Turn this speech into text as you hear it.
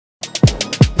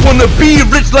wanna be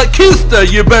rich like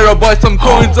Kister? You better buy some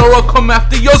coins or I'll come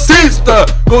after your sister.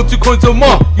 Go to Coins or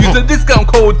More, use the discount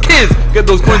code KIDS. Get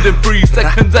those coins in 3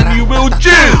 seconds and you will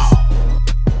jizz.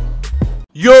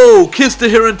 Yo, Kister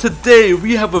here, and today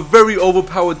we have a very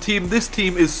overpowered team. This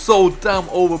team is so damn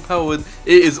overpowered,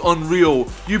 it is unreal.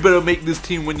 You better make this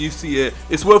team when you see it.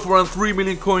 It's worth around 3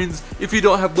 million coins. If you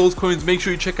don't have those coins, make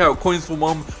sure you check out Coins for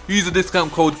Mom. Use the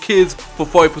discount code KIDS for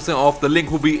 5% off. The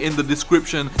link will be in the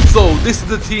description. So this is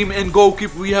the team. In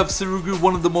goalkeeper we have Sirugu,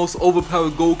 one of the most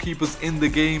overpowered goalkeepers in the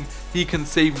game. He can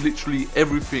save literally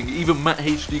everything. Even Matt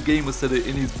HD Gamer said it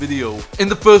in his video. In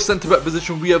the first centre back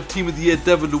position we have Team of the Year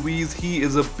David Luiz. He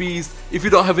is a beast. If you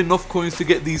don't have enough coins to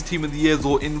get these Team of the Years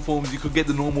or informs, you could get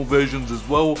the normal versions as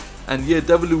well. And yeah,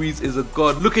 David Luiz is a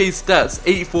god. Look at his stats: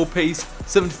 84 pace,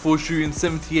 74 shooting,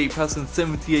 78 passing,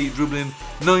 78 dribbling,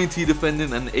 90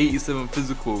 defending and 87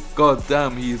 physical. God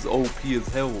damn, he is OP as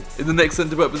hell. In the next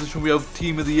centre back position we have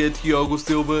Team of the Year Thiago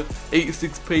Silva.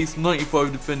 86 pace,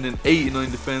 95 defending,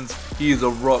 89 defense. He is a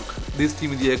rock. This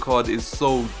Team of the Year card is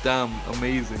so damn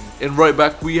amazing. In right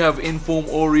back we have Inform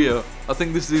Aurea. I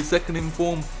think this is his second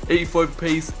inform. 85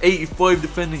 pace, 85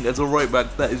 defending as a right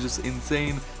back. That is just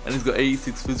insane. And he's got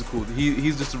 86 physical.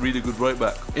 He's just a really good right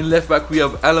back. In left back we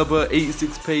have Alaba.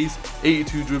 86 pace,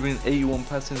 82 dribbling, 81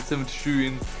 passing, 70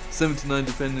 shooting, 79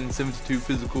 defending, 72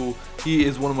 physical. He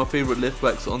is one of my favourite left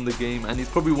backs on the game, and he's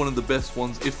probably one of the best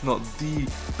ones, if not the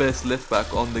best left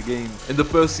back on the game. In the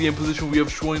first CM position we have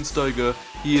Schweinsteiger.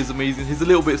 He is amazing. He's a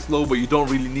little bit slow, but you don't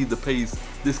really need the pace.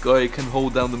 This guy can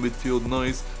hold down the midfield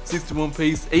nice. 61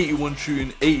 pace, 81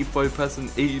 shooting, 85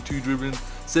 passing, 82 dribbling,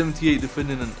 78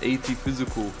 defending and 80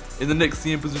 physical. In the next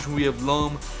CM position we have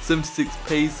Lam. 76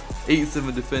 pace,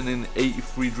 87 defending,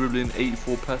 83 dribbling,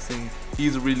 84 passing.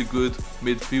 He's a really good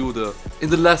midfielder. In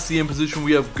the last CM position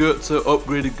we have Goetze,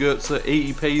 upgraded Goetze.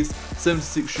 80 pace,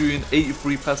 76 shooting,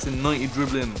 83 passing, 90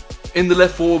 dribbling. In the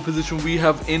left forward position we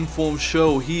have Inform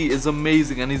Show. He is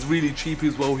amazing and he's really cheap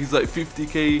as well. He's like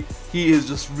 50k. He is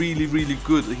just really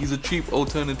good. He's a cheap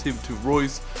alternative to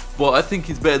Royce, but I think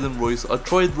he's better than Royce. I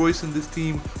tried Royce in this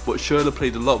team, but Schurrle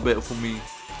played a lot better for me.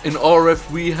 In RF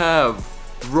we have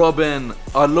Robben.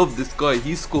 I love this guy.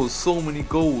 He scores so many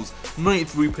goals.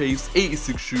 93 pace,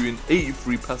 86 shooting,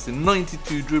 83 passing,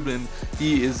 92 dribbling.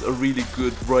 He is a really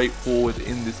good right forward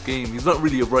in this game. He's not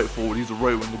really a right forward, he's a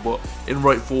right winger, but in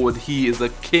right forward he is a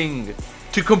king.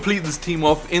 To complete this team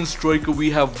off, in striker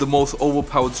we have the most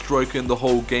overpowered striker in the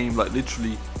whole game, like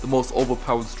literally the most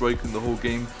overpowered striker in the whole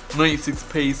game. 96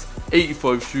 pace,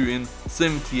 85 shooting,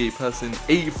 78 passing,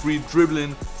 83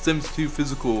 dribbling, 72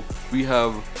 physical. We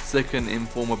have second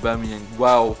Inform Aubameyang.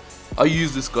 Wow, I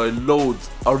use this guy loads.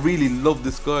 I really love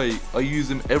this guy. I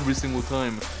use him every single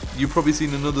time. You've probably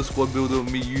seen another squad builder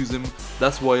of me use him.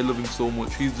 That's why I love him so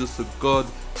much. He's just a god.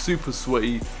 Super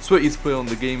sweaty. Sweatiest player on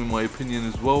the game in my opinion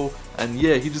as well. And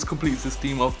yeah, he just completes this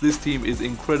team off. This team is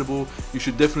incredible. You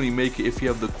should definitely make it if you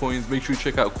have the coins. Make sure you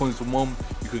check out Coins for Mom.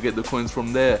 You could get the coins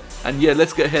from there. And yeah,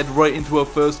 let's get head right into our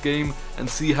first game and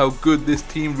see how good this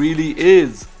team really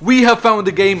is. We have found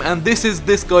a game, and this is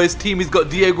this guy's team. He's got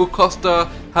Diego Costa,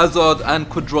 Hazard and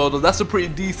Cuadrado. That's a pretty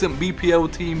decent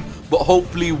BPL team, but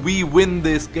hopefully we win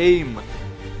this game.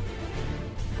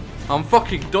 I'm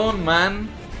fucking done, man.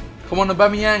 Come on,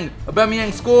 Aubameyang.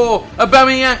 Aubameyang, score.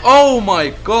 Aubameyang. Oh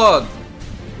my god.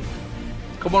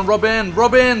 Come on, Robben.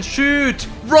 Robben, shoot.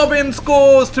 Robben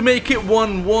scores to make it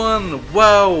 1-1.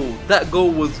 Wow, that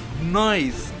goal was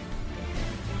nice.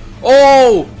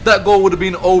 Oh, that goal would have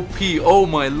been OP. Oh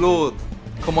my lord.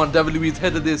 Come on, David Luiz,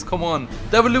 header this. Come on.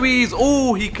 David Luiz.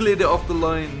 Oh, he cleared it off the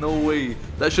line. No way.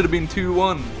 That should have been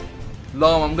 2-1.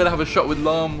 Lam, I'm going to have a shot with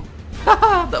Lam.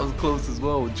 Haha, that was close as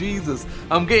well. Jesus,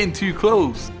 I'm getting too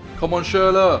close. Come on,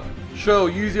 Schurrle.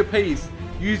 Schurrle, use your pace.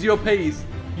 Use your pace.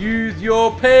 Use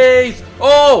your pace.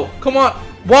 Oh, come on.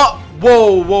 What?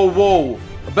 Whoa, whoa, whoa.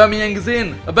 Aubameyang is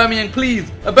in. Aubameyang, please.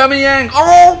 Aubameyang.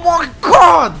 Oh my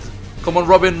god. Come on,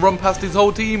 Robben. Run past his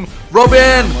whole team.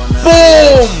 Robben.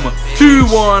 Boom.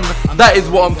 2-1. That is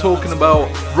what I'm talking about.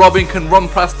 Robben can run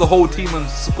past the whole team and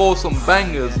score some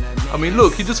bangers. I mean,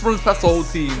 look, he just runs past the whole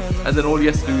team and then all he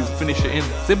has to do is finish it in.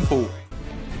 Simple.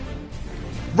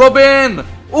 Robben.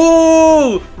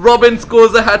 Ooh, Robben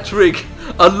scores a hat-trick.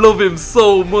 I love him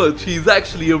so much. He's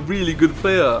actually a really good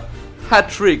player.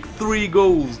 Hat-trick, 3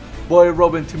 goals by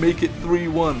Robben to make it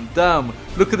 3-1. Damn,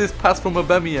 look at this pass from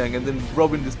Aubameyang and then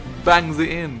Robben just bangs it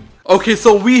in. Okay,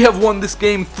 so we have won this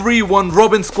game 3-1.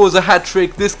 Robben scores a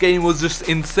hat-trick. This game was just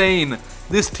insane.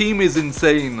 This team is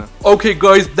insane. Okay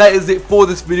guys, that is it for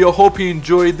this video. Hope you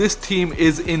enjoyed. This team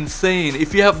is insane.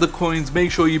 If you have the coins,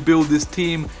 make sure you build this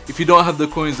team. If you don't have the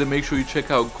coins, then make sure you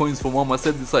check out Coins for Mom. I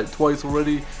said this like twice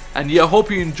already. And yeah, hope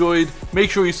you enjoyed.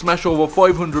 Make sure you smash over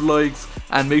 500 likes.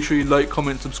 And make sure you like,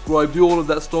 comment, subscribe, do all of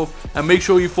that stuff. And make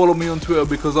sure you follow me on Twitter,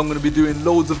 because I'm going to be doing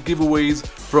loads of giveaways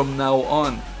from now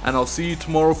on. And I'll see you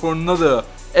tomorrow for another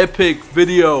epic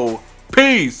video.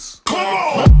 Peace!